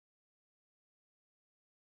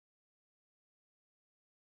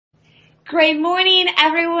Great morning,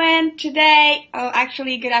 everyone. Today,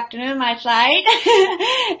 actually, good afternoon, my side.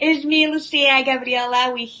 It's me, Lucia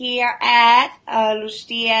Gabriela. We're here at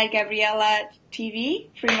Lucia Gabriela TV,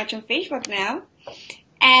 pretty much on Facebook now.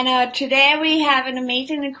 And today we have an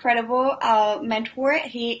amazing, incredible mentor.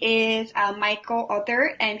 He is Michael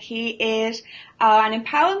Other, and he is an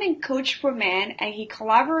empowerment coach for men, and he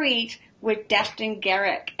collaborates with Destin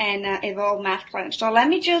Garrick and Evolve Masculine. So let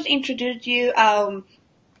me just introduce you.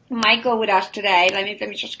 Michael with us today. Let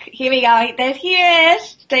me just, here we go. There he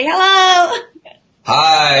is. Say hello.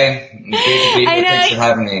 Hi, great to be I here. Thanks know. for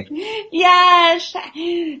having me. Yes.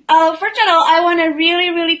 First of all, I want to really,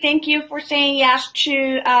 really thank you for saying yes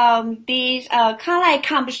to these kind of like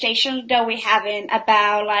conversations that we're having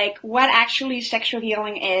about like what actually sexual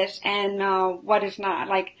healing is and what is not.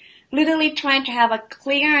 Like literally trying to have a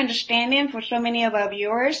clear understanding for so many of our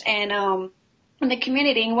viewers and in the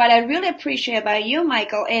community. And what I really appreciate about you,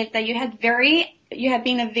 Michael, is that you have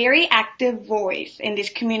been a very active voice in this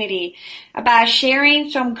community about sharing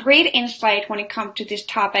some great insight when it comes to this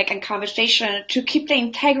topic and conversation to keep the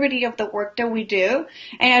integrity of the work that we do.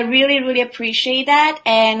 And I really, really appreciate that.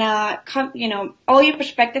 And, all your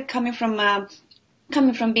perspective coming from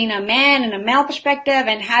being a man and a male perspective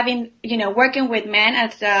and having, working with men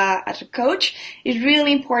as a coach is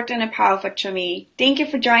really important and powerful to me. Thank you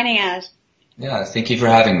for joining us. Yeah, thank you for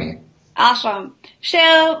having me. Awesome.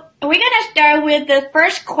 So we're going to start with the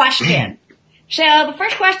first question. So the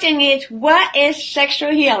first question is, what is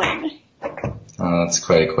sexual healing? That's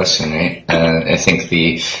quite a question, right? I think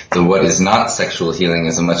the what is not sexual healing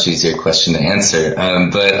is a much easier question to answer.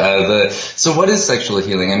 So what is sexual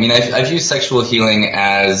healing? I mean, I view sexual healing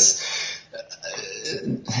as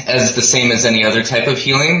the same as any other type of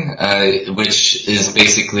healing, which is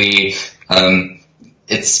basically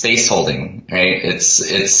it's space holding, right?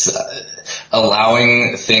 It's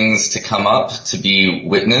allowing things to come up, to be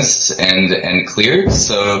witnessed and cleared.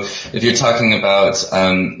 So if you're talking about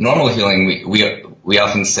normal healing, we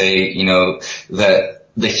often say, that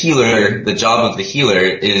the job of the healer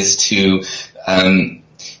is to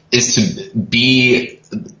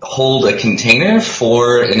hold a container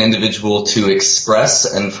for an individual to express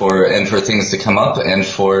and for things to come up and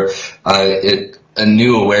for a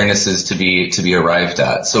new awarenesses to be arrived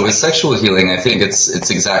at. So with sexual healing, I think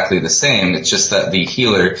it's exactly the same. It's just that the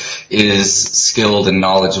healer is skilled and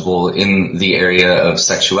knowledgeable in the area of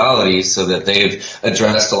sexuality, so that they've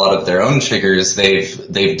addressed a lot of their own triggers.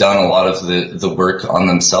 They've done a lot of the work on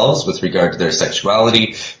themselves with regard to their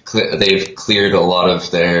sexuality. They've cleared a lot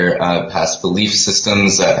of their past belief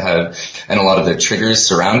systems and a lot of their triggers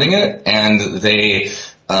surrounding it, and they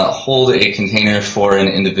hold a container for an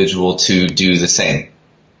individual to do the same.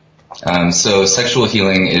 So sexual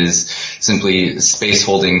healing is simply space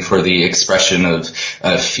holding for the expression of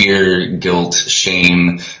fear, guilt,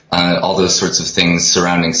 shame, all those sorts of things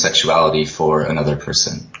surrounding sexuality for another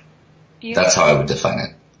person. Beautiful. That's how I would define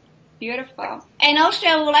it. Beautiful. And also,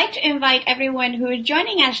 I would like to invite everyone who is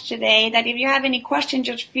joining us today that if you have any questions,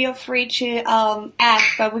 just feel free to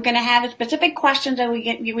ask. But we're going to have a specific questions that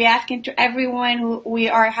we asking to everyone who we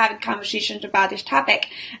are having conversations about this topic.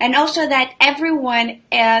 And also that everyone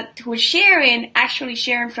who is actually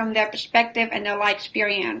sharing from their perspective and their life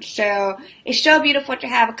experience. So it's so beautiful to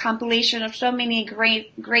have a compilation of so many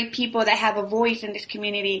great people that have a voice in this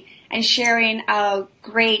community and sharing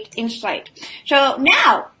great insight. So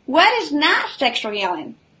now, what is not sexual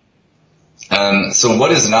healing? So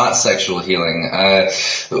what is not sexual healing? I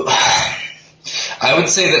would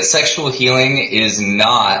say that sexual healing is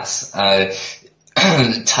not some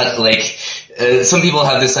people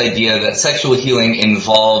have this idea that sexual healing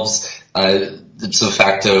involves de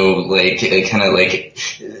facto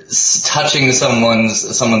touching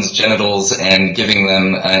someone's genitals and giving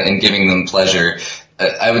them pleasure.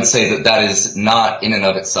 I would say that is not in and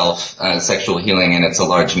of itself sexual healing, and it's a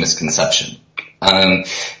large misconception. And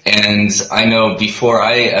I know before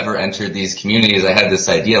I ever entered these communities, I had this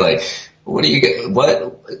idea what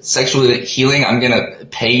sexual healing? I'm gonna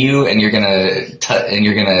pay you, and you're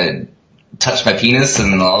gonna touch my penis,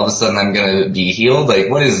 and then all of a sudden I'm gonna be healed. Like,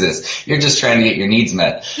 what is this? You're just trying to get your needs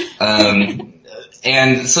met.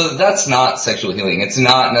 And so that's not sexual healing. It's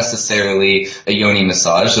not necessarily a yoni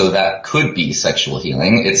massage, so that could be sexual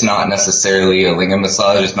healing. It's not necessarily a lingam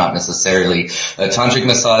massage. It's not necessarily a tantric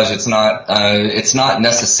massage. It's not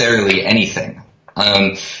necessarily anything.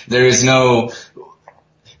 There is no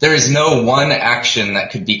one action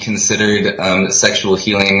that could be considered sexual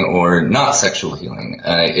healing or not sexual healing.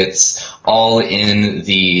 It's all in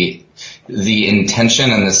the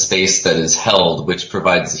intention and the space that is held, which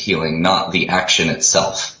provides the healing, not the action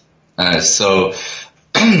itself. So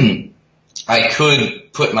I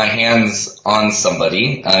could put my hands on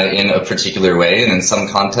somebody in a particular way, and in some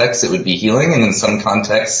contexts it would be healing, and in some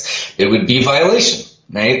contexts it would be violation,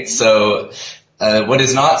 right? So what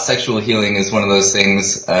is not sexual healing is one of those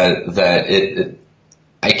things that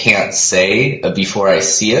I can't say before I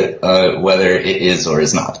see it whether it is or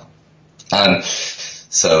is not.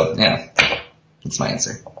 So yeah, that's my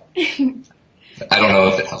answer. I don't know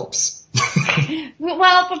if it helps.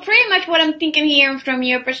 Well, but pretty much what I'm thinking here from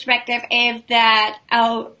your perspective is that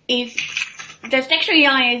if the sexual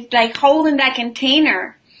healing is like holding that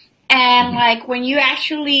container, and like when you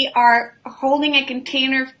actually are holding a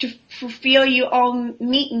container to fulfill your own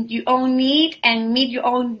need and meet your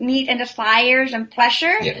own needs and desires and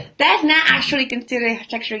pleasure, that's not actually considered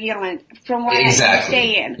sexual healing, from what I'm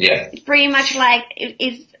saying. Yeah. It's pretty much like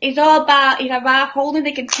it's about holding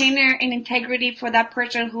the container in integrity for that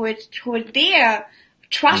person who is there,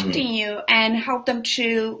 trusting you and help them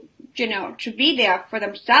to be there for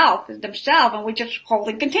themselves, and we're just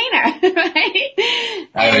holding container, right?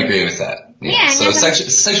 I would agree with that. Yeah. So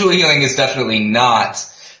sexual healing is definitely not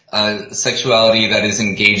sexuality that is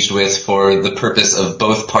engaged with for the purpose of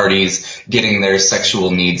both parties getting their sexual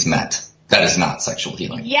needs met. That is not sexual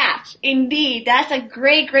healing. Yes, indeed. That's a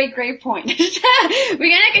great point. We're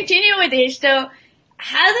gonna continue with this. So,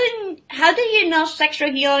 how do you know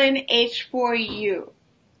sexual healing is for you?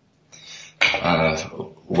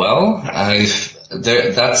 Well,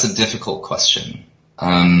 that's a difficult question.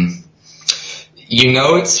 You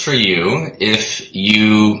know it's for you if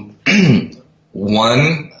you,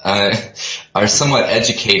 one, are somewhat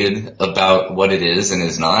educated about what it is and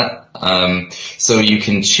is not. So you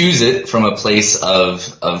can choose it from a place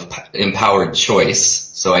of empowered choice.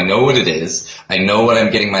 So I know what it is. I know what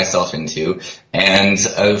I'm getting myself into. And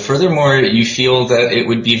furthermore, you feel that it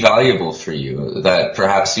would be valuable for you, that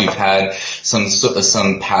perhaps you've had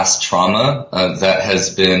some past trauma that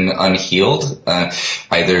has been unhealed,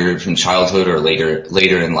 either from childhood or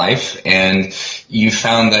later in life, and you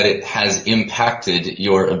found that it has impacted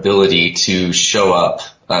your ability to show up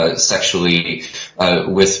sexually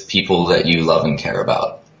with people that you love and care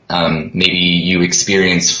about. Maybe you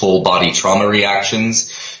experience full body trauma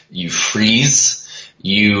reactions, you freeze,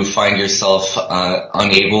 you find yourself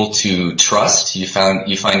unable to trust, you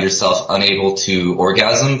find yourself unable to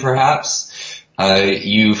orgasm perhaps,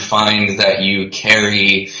 you find that you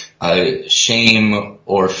carry shame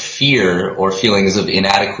or fear or feelings of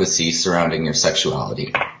inadequacy surrounding your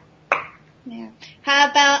sexuality.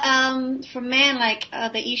 How about for men, like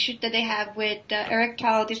the issues that they have with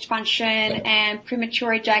erectile dysfunction and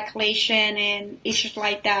premature ejaculation and issues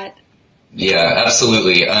like that? Yeah,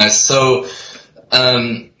 absolutely. So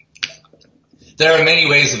there are many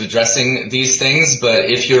ways of addressing these things, but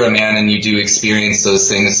if you're a man and you do experience those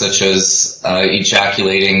things, such as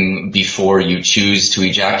ejaculating before you choose to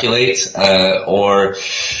ejaculate, or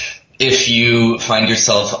if you find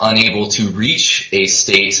yourself unable to reach a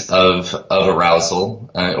state of arousal,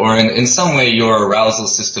 or in some way your arousal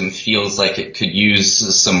system feels like it could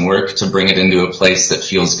use some work to bring it into a place that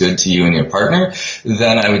feels good to you and your partner,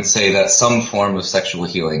 then I would say that some form of sexual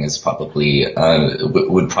healing is probably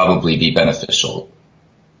would probably be beneficial.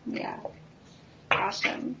 Yeah.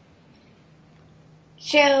 Awesome.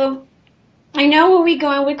 So, I know where we're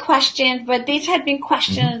going with questions, but these have been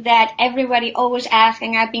questions that everybody always asks,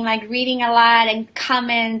 and I've been like reading a lot and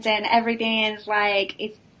comments and everything, and it's like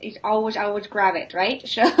it's always grab it, right?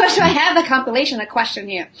 So I have the compilation of question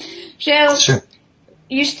here. So sure.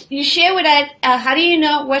 You share with us how do you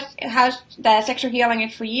know how the sexual healing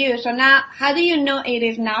is for you? So now how do you know it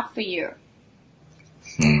is not for you?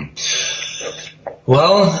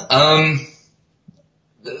 Well,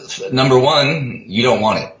 number one, you don't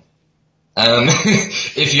want it.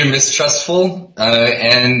 If you're mistrustful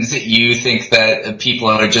and you think that people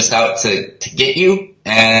are just out to get you,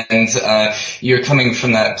 and you're coming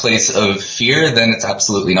from that place of fear, then it's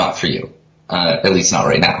absolutely not for you. At least not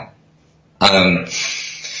right now.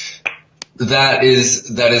 That is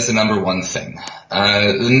the number one thing.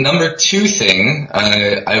 The number two thing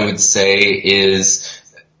I would say is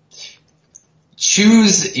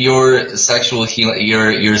choose your sexual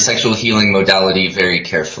healing modality very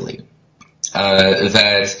carefully.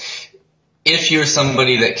 That if you're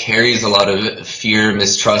somebody that carries a lot of fear,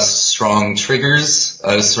 mistrust, strong triggers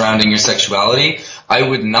surrounding your sexuality, I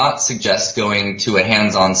would not suggest going to a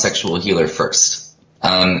hands-on sexual healer first.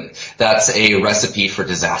 That's a recipe for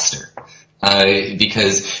disaster.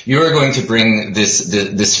 Because you're going to bring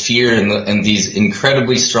this fear and these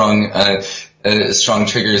incredibly strong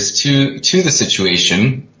triggers to the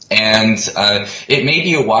situation. And it may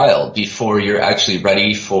be a while before you're actually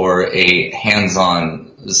ready for a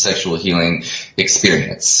hands-on sexual healing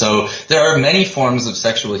experience. So there are many forms of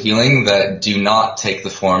sexual healing that do not take the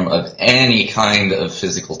form of any kind of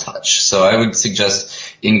physical touch. So I would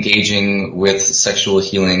suggest engaging with sexual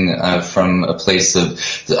healing from a place of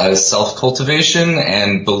self-cultivation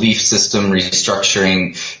and belief system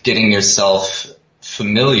restructuring, getting yourself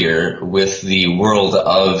familiar with the world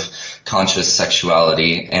of conscious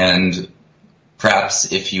sexuality, and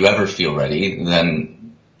perhaps if you ever feel ready,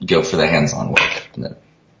 then go for the hands-on work.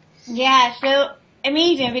 Yeah, so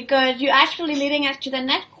amazing, because you're actually leading us to the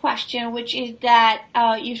next question, which is that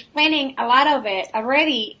you're explaining a lot of it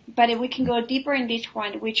already, but if we can go deeper in this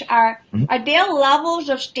one, which are there levels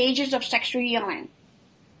of stages of sexual healing?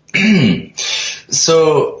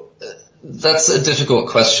 So that's a difficult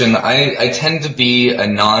question. I tend to be a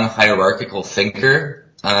non-hierarchical thinker.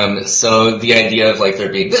 So the idea of like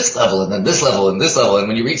there being this level and then this level and this level, and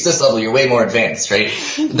when you reach this level, you're way more advanced, right?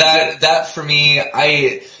 That for me,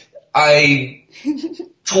 I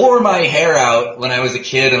tore my hair out when I was a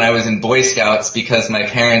kid and I was in Boy Scouts because my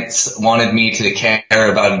parents wanted me to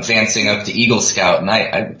care about advancing up to Eagle Scout, and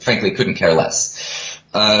I frankly couldn't care less.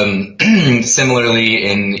 Similarly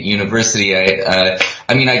in university, I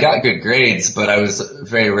got good grades, but I was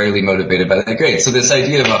very rarely motivated by the grades. So this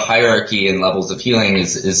idea of a hierarchy and levels of healing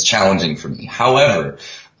is challenging for me. However,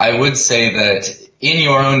 I would say that in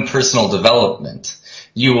your own personal development,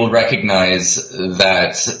 you will recognize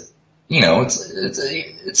that,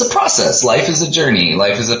 it's a process. Life is a journey.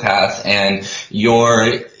 Life is a path, and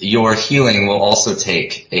your healing will also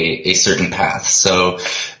take a certain path. So,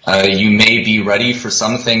 you may be ready for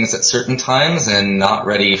some things at certain times and not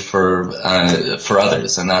ready for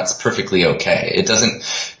others, and that's perfectly okay. It doesn't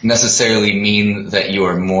necessarily mean that you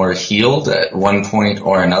are more healed at one point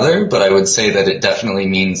or another, but I would say that it definitely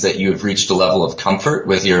means that you have reached a level of comfort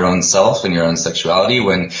with your own self and your own sexuality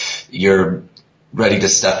when you're ready to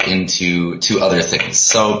step into other things.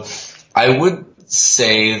 So I would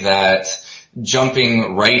say that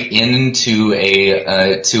jumping right into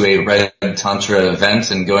a Red Tantra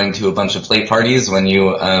event and going to a bunch of play parties when you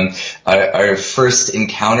are first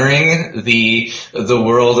encountering the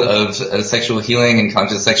world of sexual healing and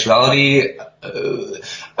conscious sexuality,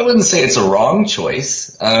 I wouldn't say it's a wrong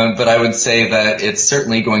choice, but I would say that it's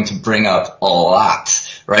certainly going to bring up a lot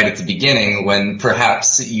right at the beginning when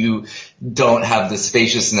perhaps you don't have the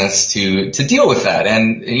spaciousness to deal with that.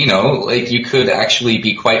 And, you could actually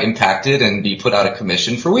be quite impacted and be put out of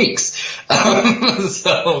commission for weeks. There's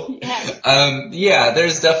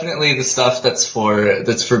definitely the stuff that's for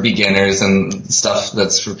beginners and stuff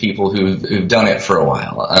that's for people who've done it for a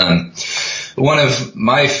while. One of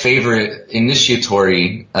my favorite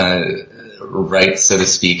initiatory rites, so to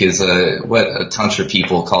speak, is what Tantra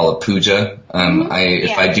people call a puja.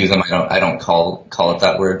 If I do them, I don't call it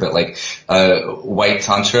that word, but like white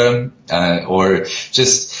Tantra, or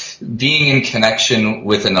just being in connection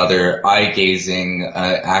with another, eye-gazing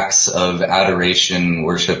acts of adoration,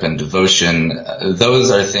 worship, and devotion.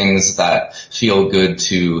 Those are things that feel good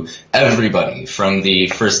to everybody, from the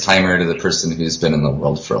first timer to the person who's been in the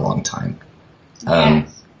world for a long time.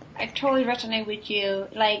 Yes, I totally resonate with you.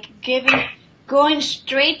 Like going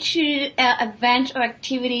straight to events or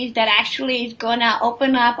activities that actually is gonna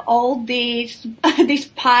open up all these this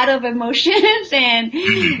pot of emotions, and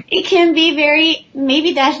it can be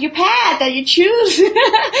maybe that's your path that you choose, but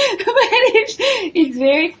it's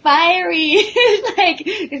very fiery.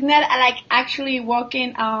 It's not like actually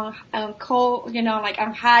walking on cold, like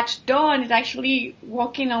on hot stone. It's actually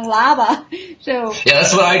walking on lava. So yeah,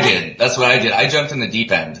 that's what I did. I jumped in the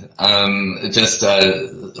deep end, right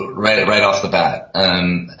off the bat.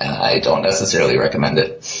 I don't necessarily recommend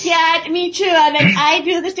it. Yeah, me too. I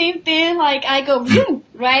do the same thing. Like I go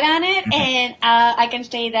right on it, and I can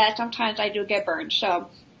say that sometimes I do get burned. So,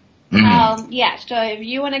 so if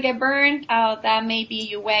you want to get burned, that may be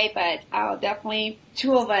your way. But definitely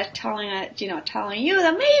two of us telling you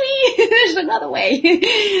that maybe there's another way.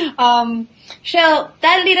 So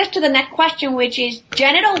that leads us to the next question, which is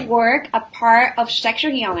genital work a part of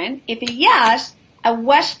sexual healing? If yes, at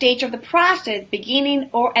what stage of the process, beginning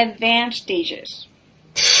or advanced stages?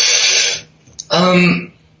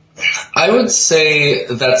 I would say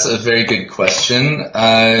that's a very good question.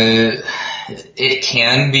 It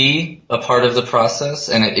can be a part of the process,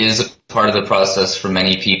 and it is a part of the process for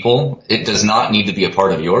many people. It does not need to be a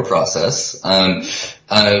part of your process. But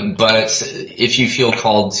if you feel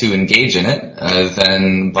called to engage in it,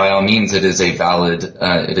 then by all means, it is a valid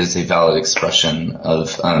expression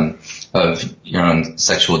of your own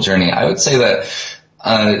sexual journey. I would say that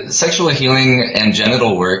sexual healing and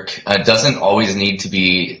genital work doesn't always need to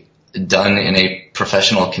be done in a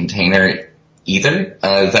professional container. either.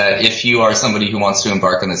 That if you are somebody who wants to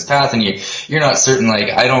embark on this path and you're not certain, like,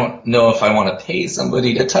 I don't know if I want to pay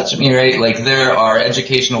somebody to touch me, right? Like, there are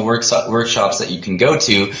educational workshops that you can go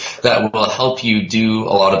to that will help you do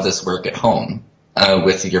a lot of this work at home,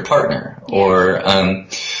 with your partner or,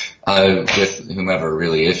 with whomever,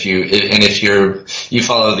 really. If you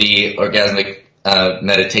follow the orgasmic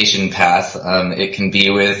meditation path, it can be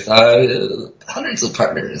with hundreds of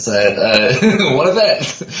partners at one event.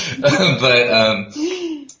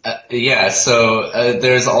 So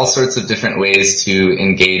there's all sorts of different ways to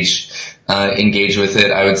engage with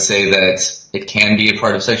it. I would say that it can be a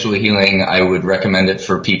part of sexual healing. I would recommend it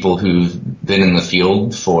for people who've been in the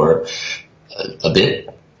field for a bit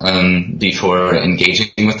before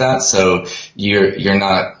engaging with that. So you're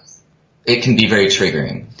not. It can be very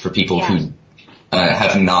triggering for people who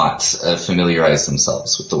have not familiarized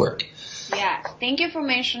themselves with the work. Yeah, thank you for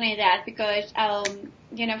mentioning that, because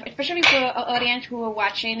especially for our audience who are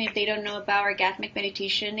watching, if they don't know about orgasmic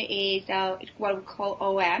meditation, is what we call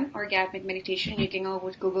OM, orgasmic meditation. You can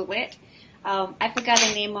always Google it. I forgot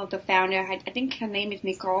the name of the founder. I think her name is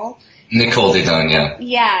Nicole. Nicole Didon, yeah.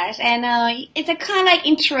 Yes, and it's a kind of like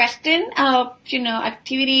interesting,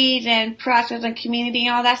 activities and process and community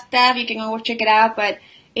and all that stuff. You can always check it out, but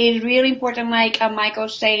it's really important, like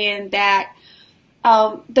Michael's saying, that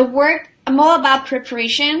the work, I'm all about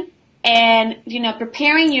preparation and,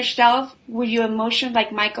 preparing yourself with your emotions,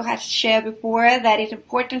 like Michael has shared before, that it's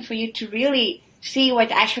important for you to really see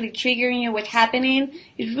what's actually triggering you, what's happening.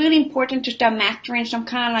 It's really important to start mastering some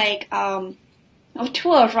kind of like of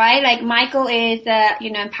tools, right? Like Michael is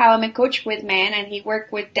empowerment coach with men, and he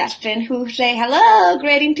worked with Dustin, who say hello,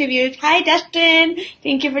 great interviews. Hi Dustin,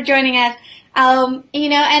 thank you for joining us.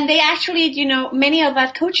 And they actually, many of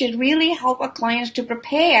us coaches really help our clients to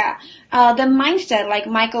prepare the mindset, like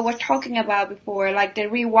Michael was talking about before, like the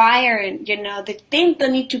rewiring, the things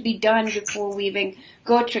that need to be done before we even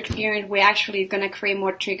go to experience. We're actually going to create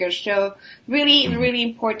more triggers. So really, really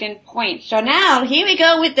important point. So now here we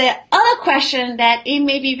go with the other question that it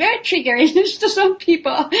may be very triggering to some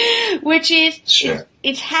people, which is, sure.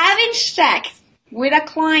 Is having sex with a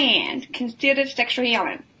client considered sexual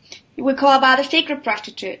healing? We call about a sacred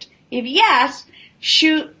prostitute. If yes,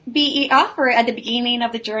 should be offered at the beginning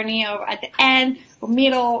of the journey or at the end or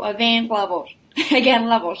middle, event, levels. Again,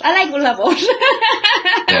 levels. I like levels.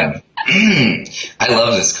 Yeah. I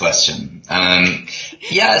love this question.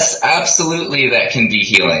 Yes, absolutely, that can be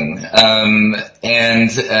healing. And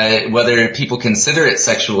whether people consider it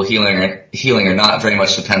sexual healing or not very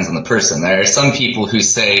much depends on the person. There are some people who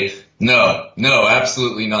say, no,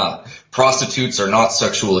 absolutely not. Prostitutes are not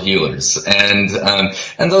sexual healers. And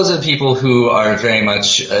those are people who are very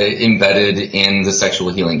much embedded in the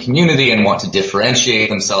sexual healing community and want to differentiate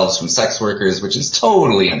themselves from sex workers, which is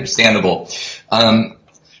totally understandable.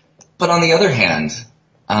 But on the other hand,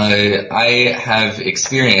 I have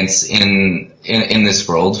experience in this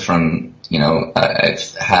world from,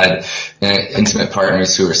 I've had intimate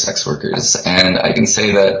partners who are sex workers, and I can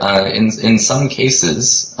say that in some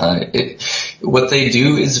cases, what they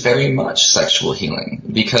do is very much sexual healing,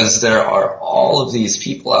 because there are all of these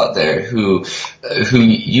people out there who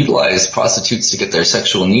utilize prostitutes to get their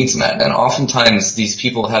sexual needs met, and oftentimes these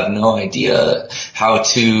people have no idea how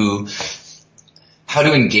to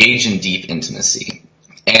engage in deep intimacy.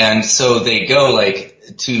 And so they go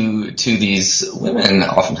to these women,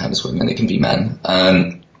 oftentimes women, it can be men,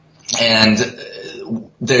 and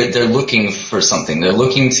they're looking for something. They're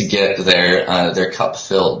looking to get their cup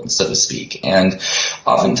filled, so to speak. And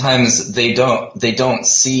oftentimes they don't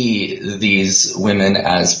see these women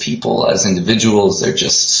as people, as individuals. They're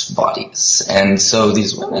just bodies. And so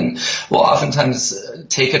these women will oftentimes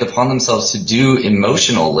take it upon themselves to do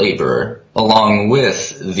emotional labor along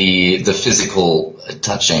with the physical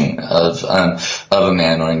touching of a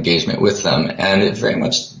man or engagement with them. And it very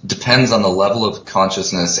much depends on the level of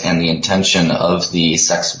consciousness and the intention of the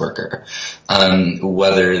sex worker,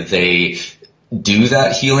 whether they do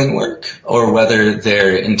that healing work or whether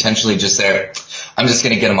they're intentionally just there, I'm just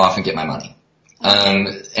going to get them off and get my money.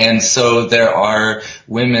 And so there are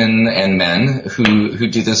women and men who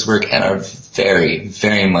do this work and are very,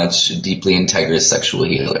 very much deeply integrous sexual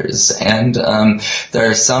healers. And there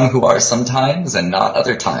are some who are sometimes and not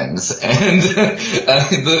other times. And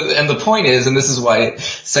the point is, and this is why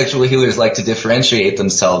sexual healers like to differentiate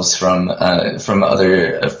themselves from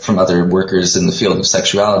other workers in the field of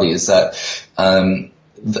sexuality, is that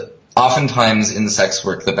oftentimes in sex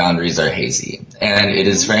work, the boundaries are hazy, and it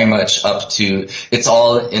is very much up to, it's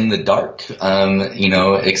all in the dark,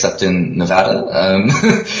 except in Nevada.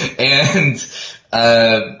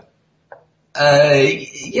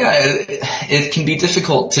 Yeah, it can be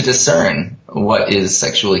difficult to discern what is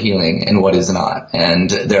sexual healing and what is not, and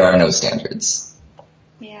there are no standards.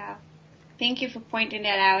 Yeah. Thank you for pointing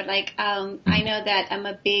that out. Like, I know that I'm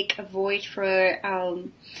a big voice for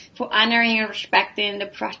honoring and respecting the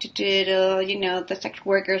prostitute or, the sex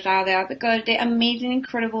workers out there, because they're amazing,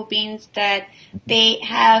 incredible beings that they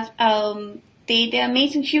have, they're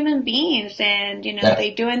amazing human beings, and, Yeah.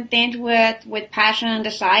 they're doing things with passion and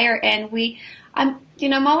desire. And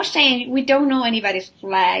I'm always saying we don't know anybody's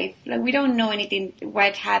life. Like, we don't know anything,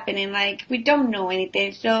 what's happening. Like, we don't know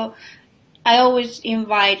anything. So, I always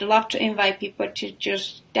love to invite people to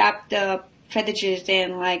just stop the prejudice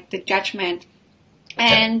and like the judgment,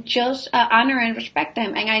 and just honor and respect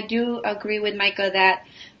them. And I do agree with Michael that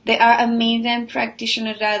there are amazing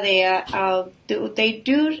practitioners out there.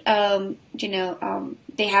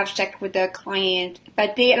 They have sex with their client,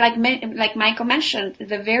 but they, like Michael mentioned,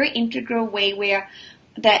 it's a very integral way where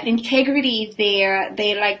that integrity is there.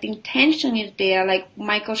 The intention is there. Like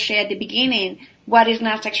Michael shared at the beginning, what is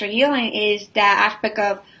not sexual healing is that aspect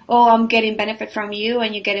of, oh, I'm getting benefit from you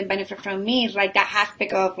and you're getting benefit from me. It's like that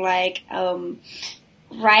aspect of right?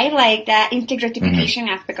 Like that integratification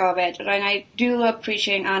aspect of it. And I do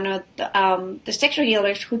appreciate and honor the sexual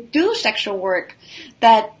healers who do sexual work,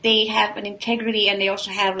 that they have an integrity and they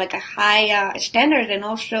also have like a high standard, and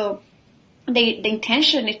also the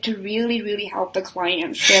intention is to really, really help the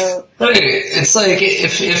client. So Right. It's like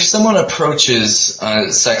if someone approaches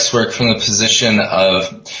sex work from the position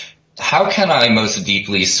of, how can I most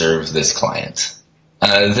deeply serve this client?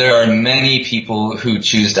 There are many people who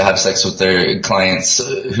choose to have sex with their clients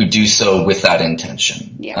who do so with that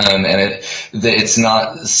intention. Yeah. And it's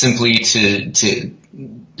not simply to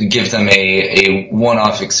give them a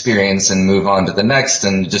one-off experience and move on to the next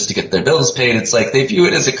and just to get their bills paid. It's like they view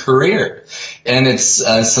it as a career, and it's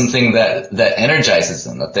something that energizes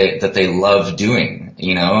them, that they love doing.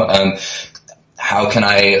 How can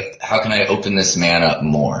I open this man up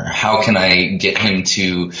more? How can I get him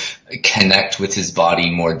to connect with his body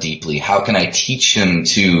more deeply? How can I teach him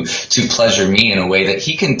to pleasure me in a way that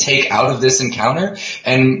he can take out of this encounter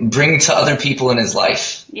and bring to other people in his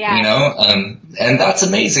life? Yeah. And that's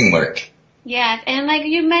amazing work. Yes, and like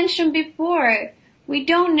you mentioned before, we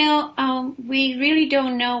don't know, we really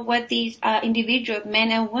don't know what these individuals,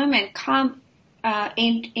 men and women, come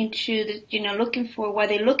into the, looking for, what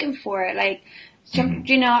they're looking for. Like some,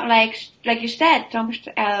 like you said, some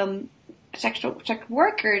sex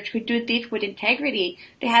workers who do this with integrity,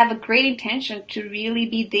 they have a great intention to really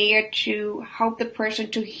be there to help the person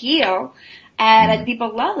to heal at a deeper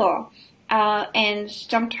level. And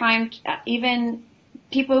sometimes even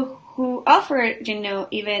people who offer,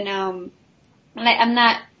 like I'm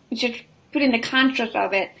not just putting the contrast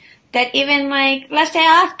of it, that even like, let's say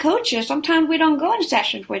our coaches, sometimes we don't go in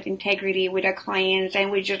sessions with integrity with our clients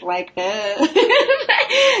and we just like, So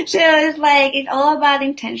it's like, it's all about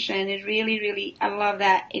intention. It's really, really, I love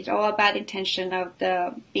that. It's all about intention of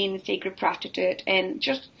the being a sacred prostitute. And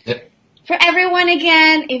just for everyone,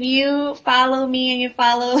 again, if you follow me and you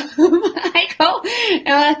follow Michael,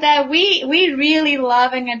 that we really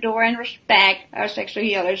love and adore and respect our sexual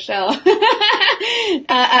healers, so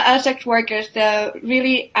our sex workers. So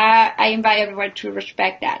really, I invite everyone to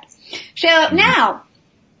respect that. So now,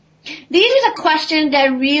 this is a question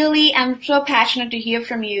that really I'm so passionate to hear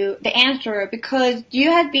from you, the answer, because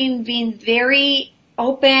you have been being very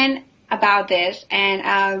open about this,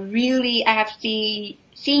 and really I have seen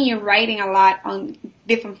you writing a lot on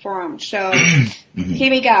different forums. So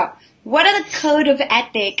here we go. What are the code of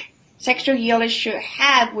ethic sexual healers should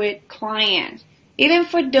have with clients, even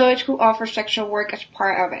for those who offer sexual work as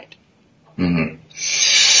part of it?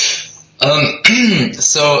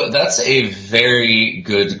 So that's a very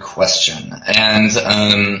good question. And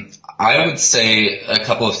I would say a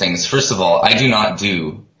couple of things. First of all, I do not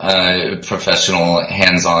do professional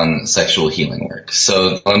hands-on sexual healing work.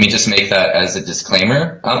 So let me just make that as a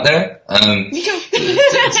disclaimer out there. Me too.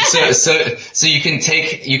 So you can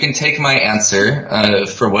take my answer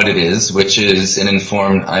for what it is, which is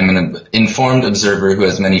I'm an informed observer who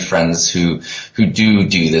has many friends who do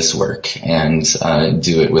this work and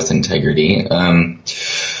do it with integrity.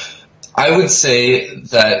 I would say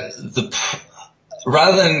that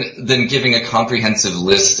rather than giving a comprehensive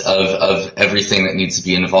list of everything that needs to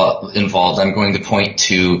be involved, I'm going to point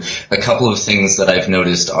to a couple of things that I've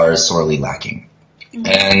noticed are sorely lacking.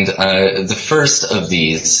 And the first of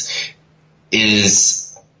these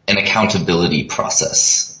is an accountability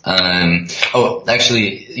process.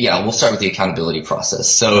 Actually, yeah, we'll start with the accountability process.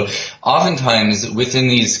 So oftentimes within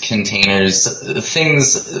these containers,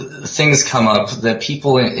 things come up that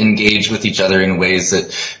people engage with each other in ways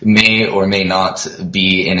that may or may not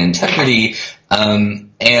be in integrity.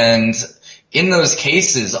 And in those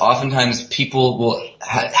cases, oftentimes people will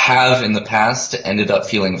have in the past ended up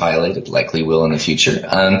feeling violated, likely will in the future.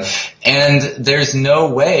 And there's no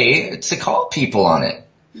way to call people on it.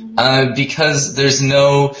 Because there's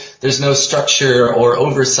no structure or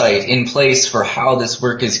oversight in place for how this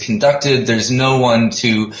work is conducted. There's no one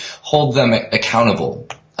to hold them accountable.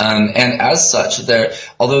 And as such,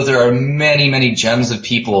 although there are many, many gems of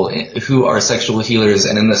people who are sexual healers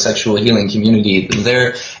and in the sexual healing community,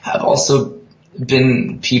 there have also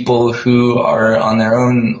been people who are on their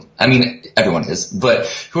own, I mean, everyone is, but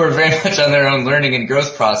who are very much on their own learning and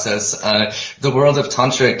growth process. The world of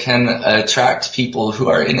Tantra can attract people who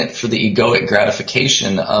are in it for the egoic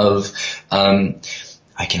gratification of,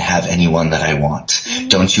 I can have anyone that I want.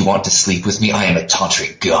 Don't you want to sleep with me? I am a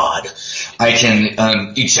tantric god. I can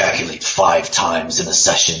ejaculate 5 times in a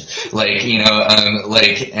session. And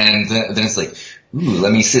then it's like, ooh,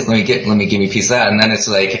 let me give me a piece of that. And then it's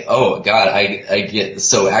like, oh God, I get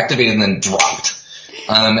so activated and then dropped.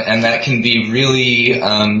 And that can be really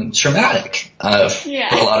traumatic for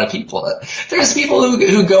a lot of people. There's people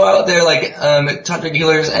who go out there like tantric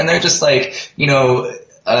healers, and they're just like,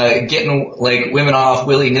 getting like women off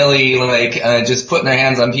willy-nilly, just putting their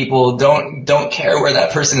hands on people. Don't care where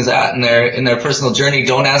that person is at in their personal journey.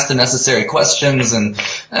 Don't ask the necessary questions, and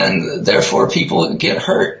therefore people get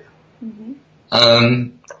hurt.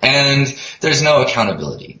 And there's no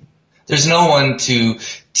accountability. There's no one to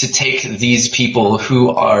take these people who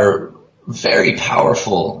are very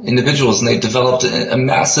powerful individuals, and they've developed a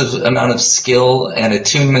massive amount of skill and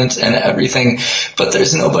attunement and everything, but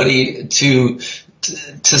there's nobody to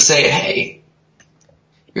say, hey,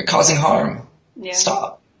 you're causing harm. Yeah.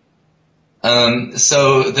 Stop.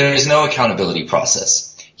 So there's no accountability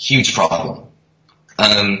process. Huge problem.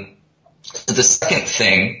 The second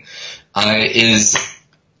thing is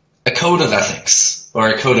a code of ethics or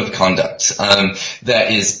a code of conduct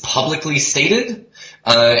that is publicly stated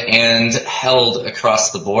and held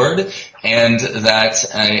across the board, and that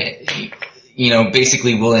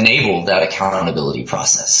basically will enable that accountability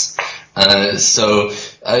process. So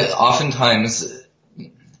oftentimes,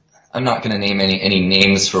 I'm not going to name any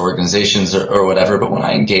names for organizations or whatever, but when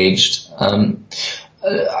I engaged,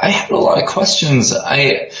 I had a lot of questions.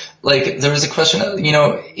 There was a question,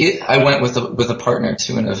 I went with a partner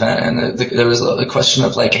to an event, and there was a question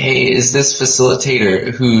of like, hey, is this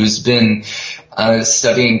facilitator who's been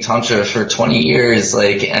studying Tantra for 20 years,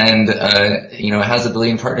 has 1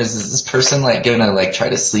 billion partners, is this person gonna try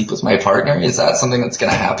to sleep with my partner? Is that something that's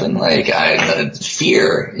gonna happen?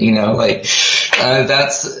 Fear,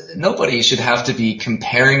 that's, nobody should have to be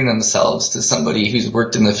comparing themselves to somebody who's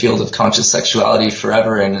worked in the field of conscious sexuality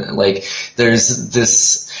forever, and there's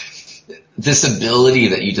this ability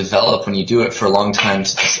that you develop when you do it for a long time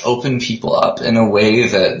to just open people up in a way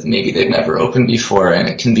that maybe they've never opened before, and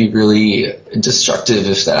it can be really destructive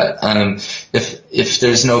if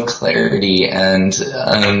there's no clarity and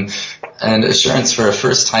assurance for a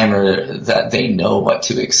first timer that they know what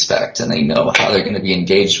to expect, and they know how they're going to be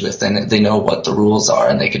engaged with, and they know what the rules are,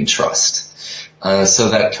 and they can trust. So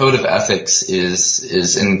that code of ethics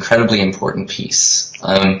is an incredibly important piece.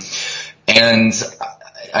 And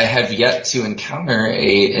I have yet to encounter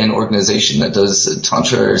an organization that does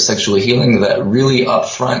Tantra or sexual healing that really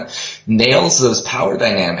upfront nails those power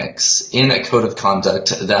dynamics in a code of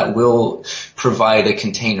conduct that will provide a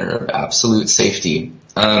container of absolute safety.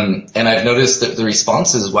 And I've noticed that the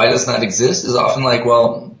responses, why doesn't that exist, is often like,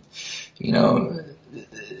 well,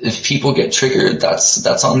 if people get triggered,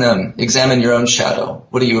 that's on them. Examine your own shadow.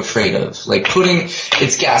 What are you afraid of?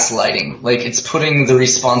 It's gaslighting. It's putting the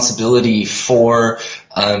responsibility for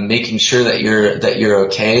making sure that you're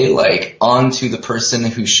okay, onto the person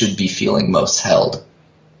who should be feeling most held.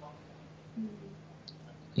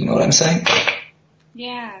 You know what I'm saying?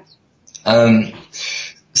 Yeah.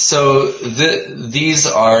 So these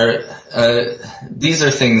are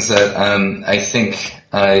things that I think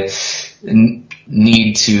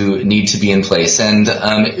need to be in place. And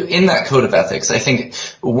in that code of ethics, I think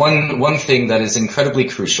one thing that is incredibly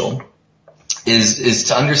crucial is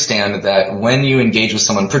to understand that when you engage with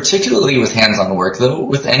someone, particularly with hands-on work, though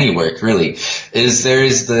with any work really, there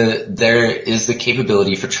is the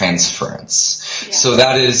capability for transference. Yeah. So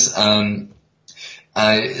that is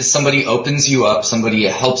somebody opens you up, somebody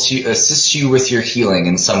helps you, assists you with your healing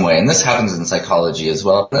in some way, and this happens in psychology as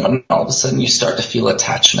well, then all of a sudden you start to feel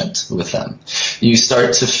attachment with them. You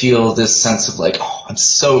start to feel this sense of like, oh, I'm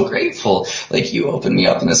so grateful, like you opened me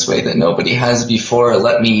up in this way that nobody has before,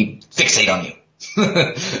 let me fixate on you.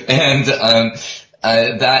 And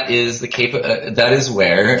that is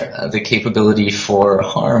where the capability for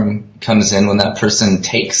harm comes in, when that person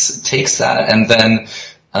takes that and then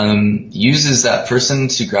uses that person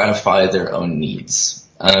to gratify their own needs.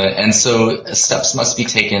 And so steps must be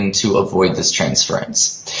taken to avoid this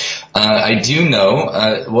transference. I do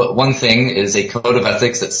know one thing is a code of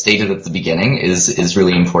ethics that's stated at the beginning is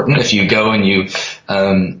really important. If you go and you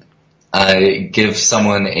give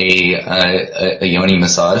someone a yoni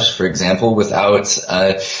massage, for example, without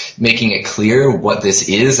making it clear what this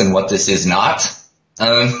is and what this is not,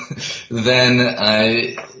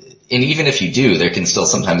 then and even if you do, there can still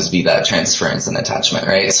sometimes be that transference and attachment,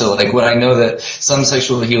 right? So like what I know that some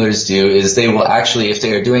sexual healers do is they will actually, if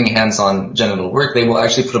they are doing hands-on genital work, they will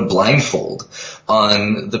actually put a blindfold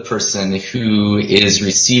on the person who is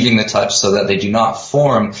receiving the touch so that they do not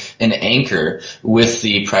form an anchor with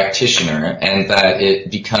the practitioner, and that it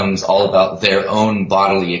becomes all about their own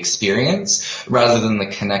bodily experience rather than the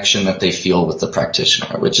connection that they feel with the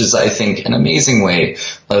practitioner, which is, I think, an amazing way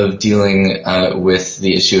of dealing with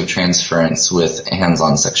the issue of transference with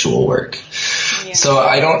hands-on sexual work. Yeah. So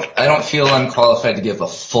I don't feel I'm qualified to give a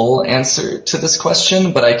full answer to this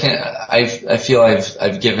question, but I feel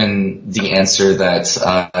I've given the answer that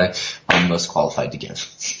I'm most qualified to give.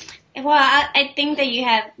 Well, I think that you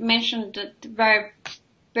have mentioned the very,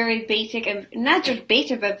 very basic, and not just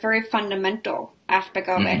basic, but very fundamental aspect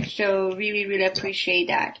of it. So really, really appreciate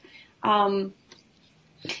that.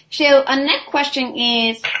 So our next question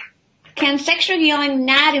is, can sexual healing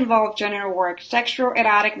not involve genital work, sexual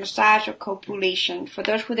erotic massage, or copulation? For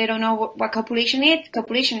those who don't know what copulation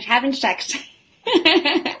is having sex.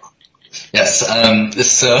 Yes,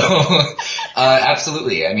 so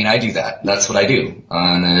absolutely. I mean, I do that. That's what I do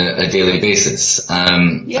on a daily basis.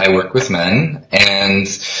 I work with men, and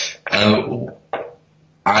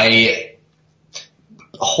I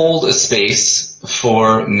hold a space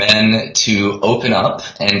for men to open up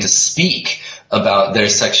and to speak about their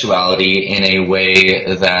sexuality in a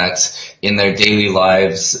way that in their daily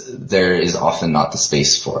lives there is often not the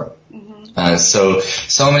space for. So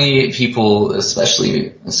many people,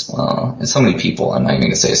 especially, so many people, I'm not even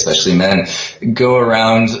going to say especially men, go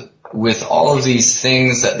around with all of these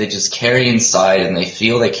things that they just carry inside and they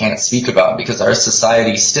feel they can't speak about, because our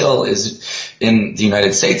society still is, in the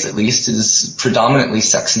United States at least, is predominantly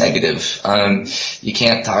sex negative. You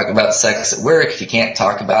can't talk about sex at work, you can't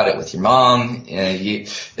talk about it with your mom,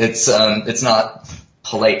 it's not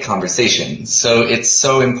polite conversation. So it's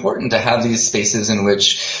so important to have these spaces in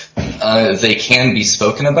which they can be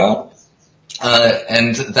spoken about.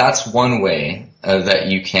 And that's one way that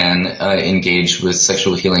you can engage with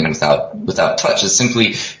sexual healing without touch, is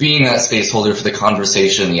simply being that space holder for the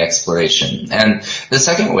conversation, the exploration. And the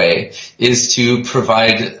second way is to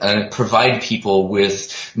provide people with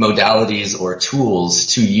modalities or tools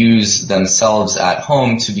to use themselves at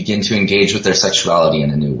home to begin to engage with their sexuality in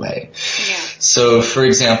a new way. Yeah. So, for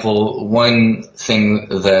example, one thing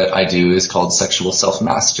that I do is called sexual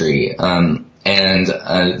self-mastery. And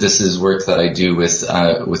this is work that I do with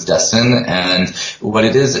Destin, and what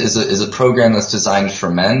it is a program that's designed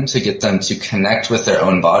for men to get them to connect with their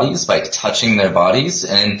own bodies by touching their bodies,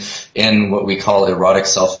 and in what we call erotic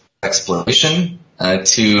self-exploration,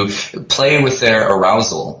 to play with their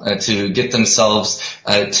arousal, to get themselves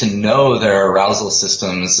to know their arousal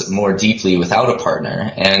systems more deeply without a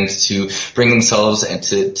partner, and to bring themselves and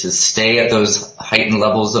to stay at those heightened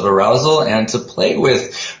levels of arousal, and to play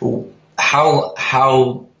with how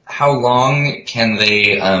long can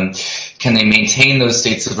they maintain those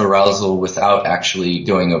states of arousal without actually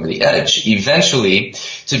going over the edge? Eventually,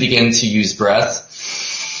 to begin to use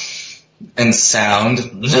breath and sound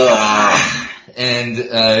and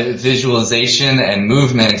visualization and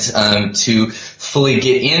movement to fully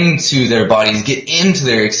get into their bodies, get into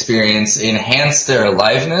their experience, enhance their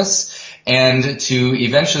aliveness, and to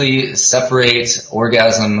eventually separate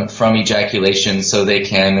orgasm from ejaculation so they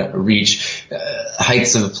can reach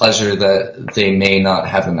heights of pleasure that they may not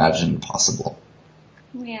have imagined possible.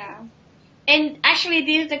 Yeah. And actually,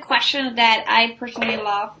 this is the question that I personally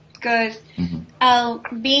love, because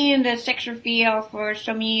being in the sexual field for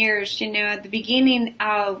some years, at the beginning,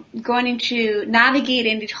 going into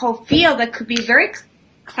navigating this whole field that could be very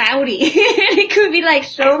cloudy. It could be like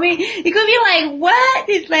it could be like, what?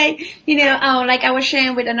 It's like, like I was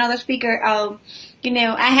sharing with another speaker, I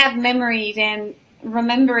have memories, and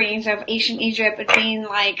rememberings of ancient Egypt as being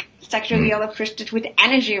like sexual healing priestess with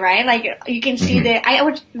energy, right? Like you can see I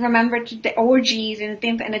always remember the orgies and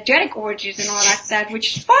things, energetic orgies and all that stuff,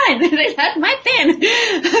 which is fun. That's my thing.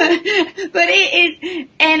 But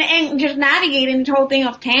and just navigating the whole thing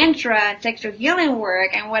of tantra and sexual healing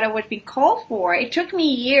work and what I was being called for, it took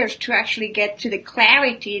me years to actually get to the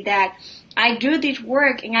clarity that I do this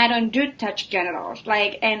work and I don't do touch genitals.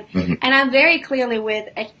 Like, and I'm very clearly with,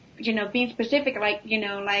 being specific, like,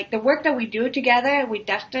 like the work that we do together with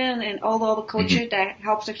Dustin and all the other coaches that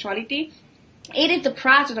help sexuality, it is the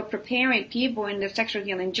process of preparing people in the sexual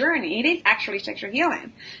healing journey. It is actually sexual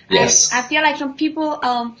healing. Yes. I feel like some people,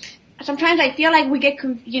 sometimes I feel like we get,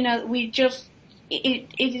 it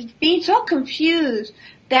is being so confused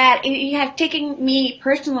that it has taken me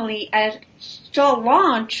personally as so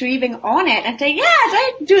long to even own it and say, yes,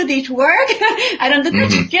 I do this work. I don't do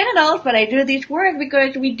the genitals, but I do this work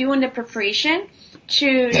because we do in the preparation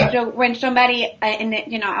so when somebody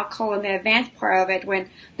I'll call it the advanced part of it, when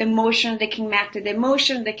the emotions, they can master the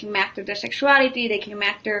emotions, they can master the sexuality, they can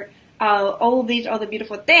master all these other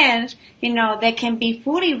beautiful things, they can be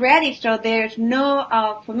fully ready. So there's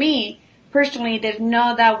no, for me personally, there's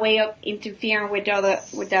no that way of interfering with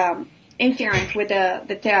the interference with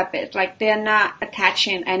the therapist. Like, they're not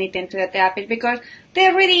attaching anything to the therapist because they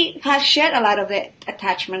already have shed a lot of the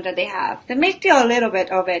attachment that they have. They may still a little bit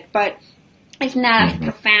of it, but it's not as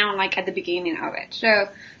profound like at the beginning of it. So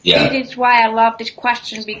it is why I love this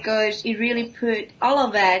question, because it really put all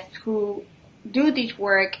of us who do this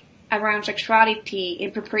work around sexuality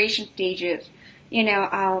in preparation stages, and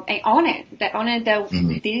on it.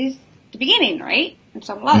 This is the beginning, right? On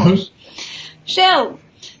some levels. So,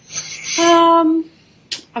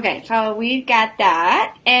 okay, so we got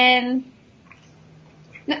that. And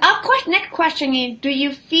the next question is, do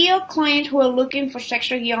you feel clients who are looking for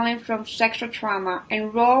sexual healing from sexual trauma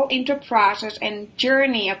enroll into process and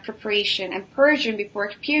journey of preparation and purging before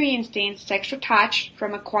experiencing sexual touch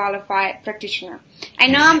from a qualified practitioner? I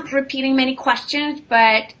know I'm repeating many questions,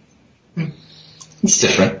 but it's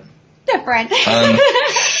different.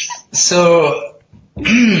 So,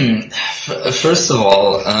 first of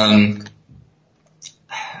all,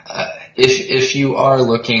 if you are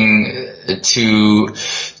looking to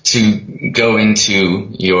go into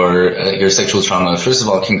your sexual trauma, first of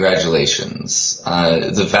all, congratulations.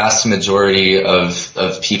 The vast majority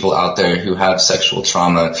of people out there who have sexual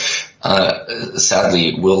trauma,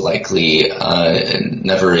 sadly, will likely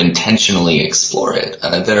never intentionally explore it.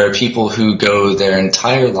 There are people who go their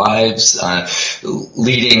entire lives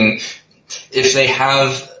leading.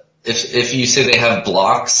 If you say they have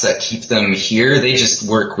blocks that keep them here, they just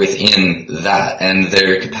work within that, and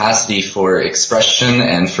their capacity for expression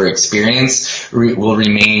and for experience will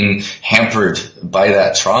remain hampered by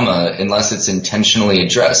that trauma unless it's intentionally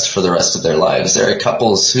addressed for the rest of their lives. There are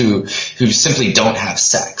couples who simply don't have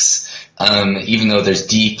sex, even though there's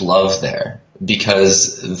deep love there,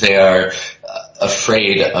 because they are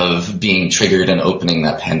afraid of being triggered and opening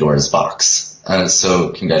that Pandora's box. So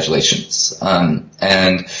congratulations.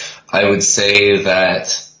 And I would say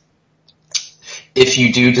that if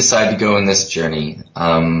you do decide to go in this journey,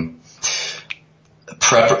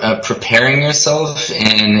 preparing yourself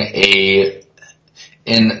in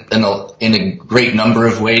a great number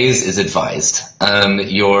of ways is advised.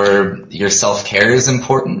 Your self-care is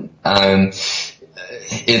important.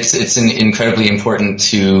 It's incredibly important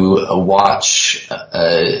to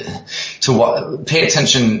pay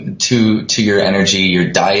attention to your energy,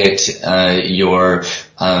 your diet, your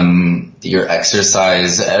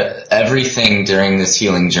exercise. Everything during this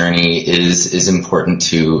healing journey is important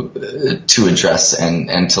to address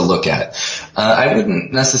and to look at. I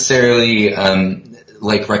wouldn't necessarily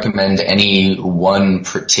recommend any one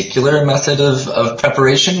particular method of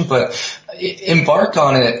preparation, but embark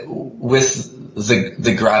on it with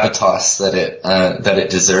the gravitas that it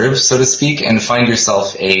deserves, so to speak, and find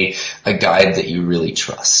yourself a guide that you really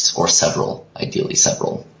trust, or several, ideally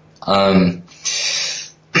several. So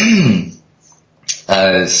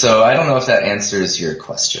I don't know if that answers your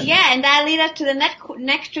question. Yeah, and that leads us to the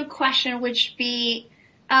next two question, which be,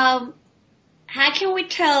 how can we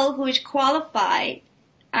tell who is a qualified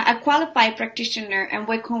practitioner, and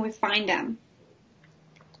where can we find them?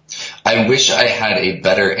 I wish I had a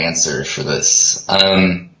better answer for this.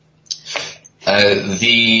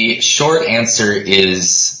 The short answer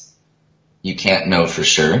is you can't know for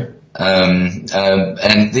sure. And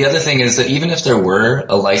the other thing is that even if there were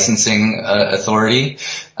a licensing authority,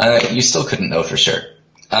 you still couldn't know for sure.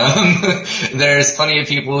 There's plenty of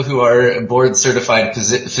people who are board certified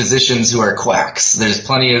physicians who are quacks. There's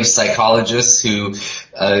plenty of psychologists who,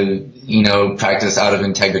 practice out of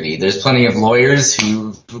integrity. There's plenty of lawyers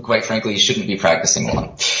who quite frankly shouldn't be practicing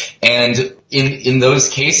law. And in those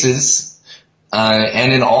cases,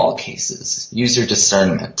 and in all cases, use your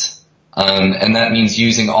discernment. And that means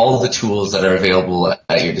using all the tools that are available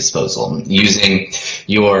at your disposal. Using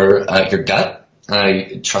your gut,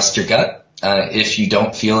 trust your gut. If you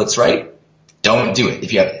don't feel it's right, don't do it.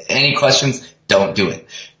 If you have any questions, don't do it.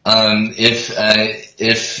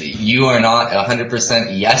 If you are not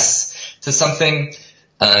 100% yes to something,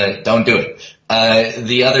 don't do it.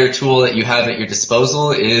 The other tool that you have at your disposal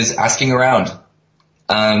is asking around.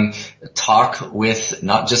 Talk with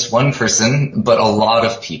not just one person, but a lot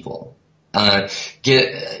of people.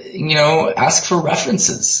 Ask for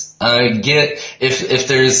references. If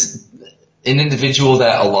there's an individual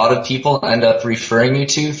that a lot of people end up referring you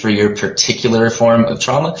to for your particular form of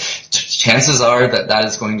trauma, chances are that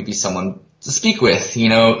is going to be someone to speak with.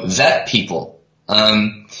 Vet people.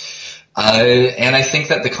 And I think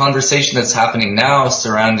that the conversation that's happening now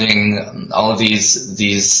surrounding all of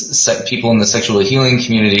these people in the sexual healing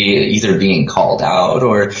community either being called out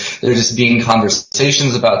or there just being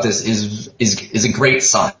conversations about this is a great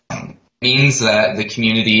sign. Means that the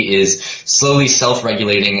community is slowly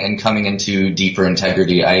self-regulating and coming into deeper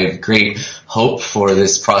integrity. I have great hope for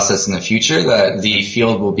this process in the future, that the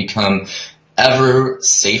field will become ever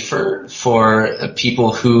safer for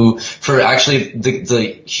people for actually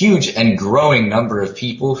the huge and growing number of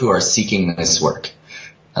people who are seeking this work.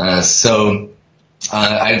 I'd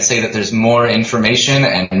say that there's more information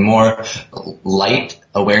and more light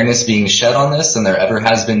awareness being shed on this than there ever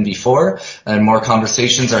has been before, and more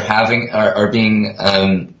conversations are happening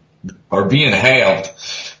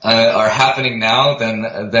now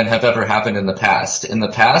than have ever happened in the past. In the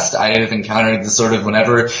past, I have encountered the sort of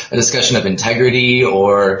whenever a discussion of integrity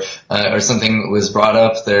or something was brought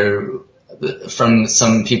up there from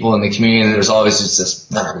some people in the community, there's always just this,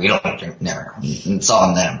 never, it's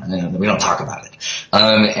on them, we don't talk about it.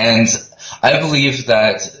 And I believe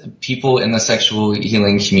that people in the sexual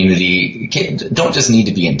healing community don't just need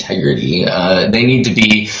to be integrity, they need to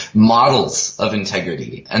be models of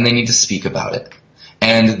integrity, and they need to speak about it.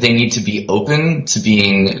 And they need to be open to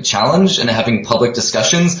being challenged and having public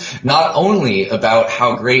discussions, not only about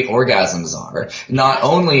how great orgasms are, not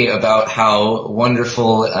only about how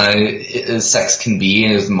wonderful sex can be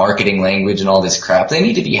as marketing language and all this crap. They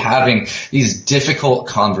need to be having these difficult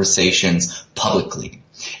conversations publicly.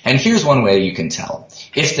 And here's one way you can tell.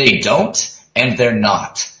 If they don't, and they're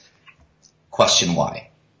not, question why.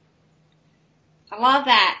 I love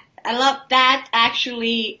that. I love that.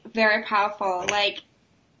 Actually, very powerful. Like,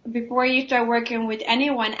 before you start working with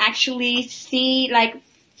anyone, actually study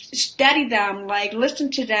them, listen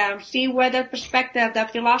to them, see what their perspective, their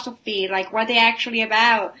philosophy, what they actually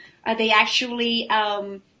about. Are they actually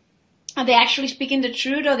speaking the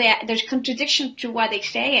truth, or there's contradiction to what they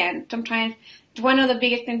say? And sometimes one of the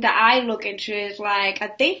biggest things that I look into is are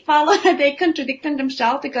they contradicting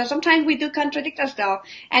themselves? Because sometimes we do contradict ourselves.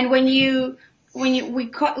 And when we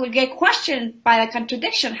get questioned by the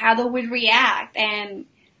contradiction, how do we react? And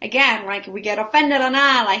again, we get offended or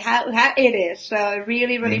not, how it is. So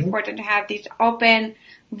really, really important to have these open,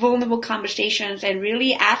 vulnerable conversations and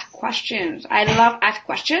really ask questions. I love ask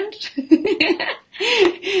questions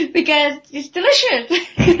because it's delicious.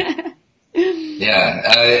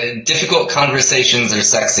 Yeah, difficult conversations are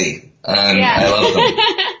sexy. I love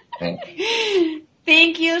them.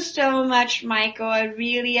 Thank you so much, Michael. I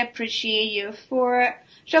really appreciate you.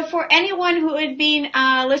 So for anyone who has been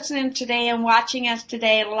listening today and watching us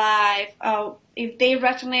today live, if they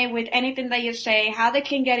resonate with anything that you say, how they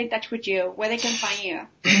can get in touch with you, where they can find you?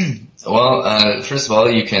 Well, first of all,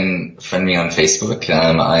 you can friend me on Facebook.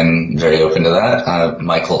 I'm very open to that.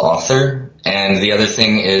 Michael Author. And the other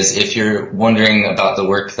thing is, if you're wondering about the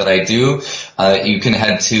work that I do, you can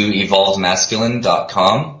head to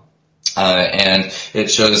evolvedmasculine.com. And it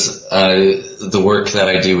shows the work that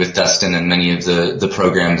I do with Dustin and many of the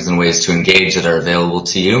programs and ways to engage that are available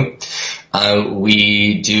to you.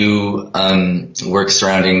 We do work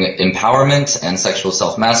surrounding empowerment and sexual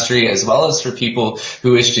self-mastery, as well as for people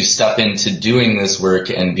who wish to step into doing this work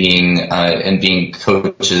and being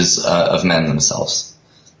coaches of men themselves.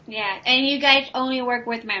 Yeah, and you guys only work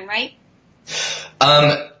with men, right?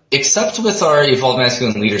 Except with our Evolved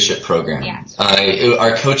Masculine Leadership Program. Yes.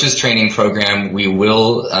 Our coaches training program, we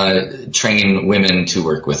will train women to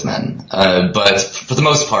work with men. But for the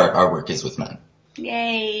most part, our work is with men.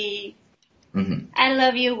 Yay. I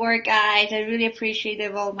love your work, guys. I really appreciate the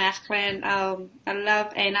Evolve Masculine. I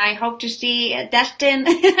love, and I hope to see Destin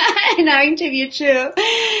in our interview too.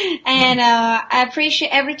 And I appreciate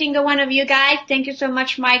every single one of you guys. Thank you so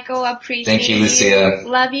much, Michael. I appreciate Thank you, Lucia.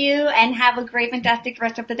 Love you, and have a great, fantastic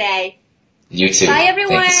rest of the day. You too. Bye,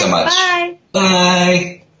 everyone. Thank you so much. Bye.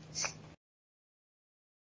 Bye.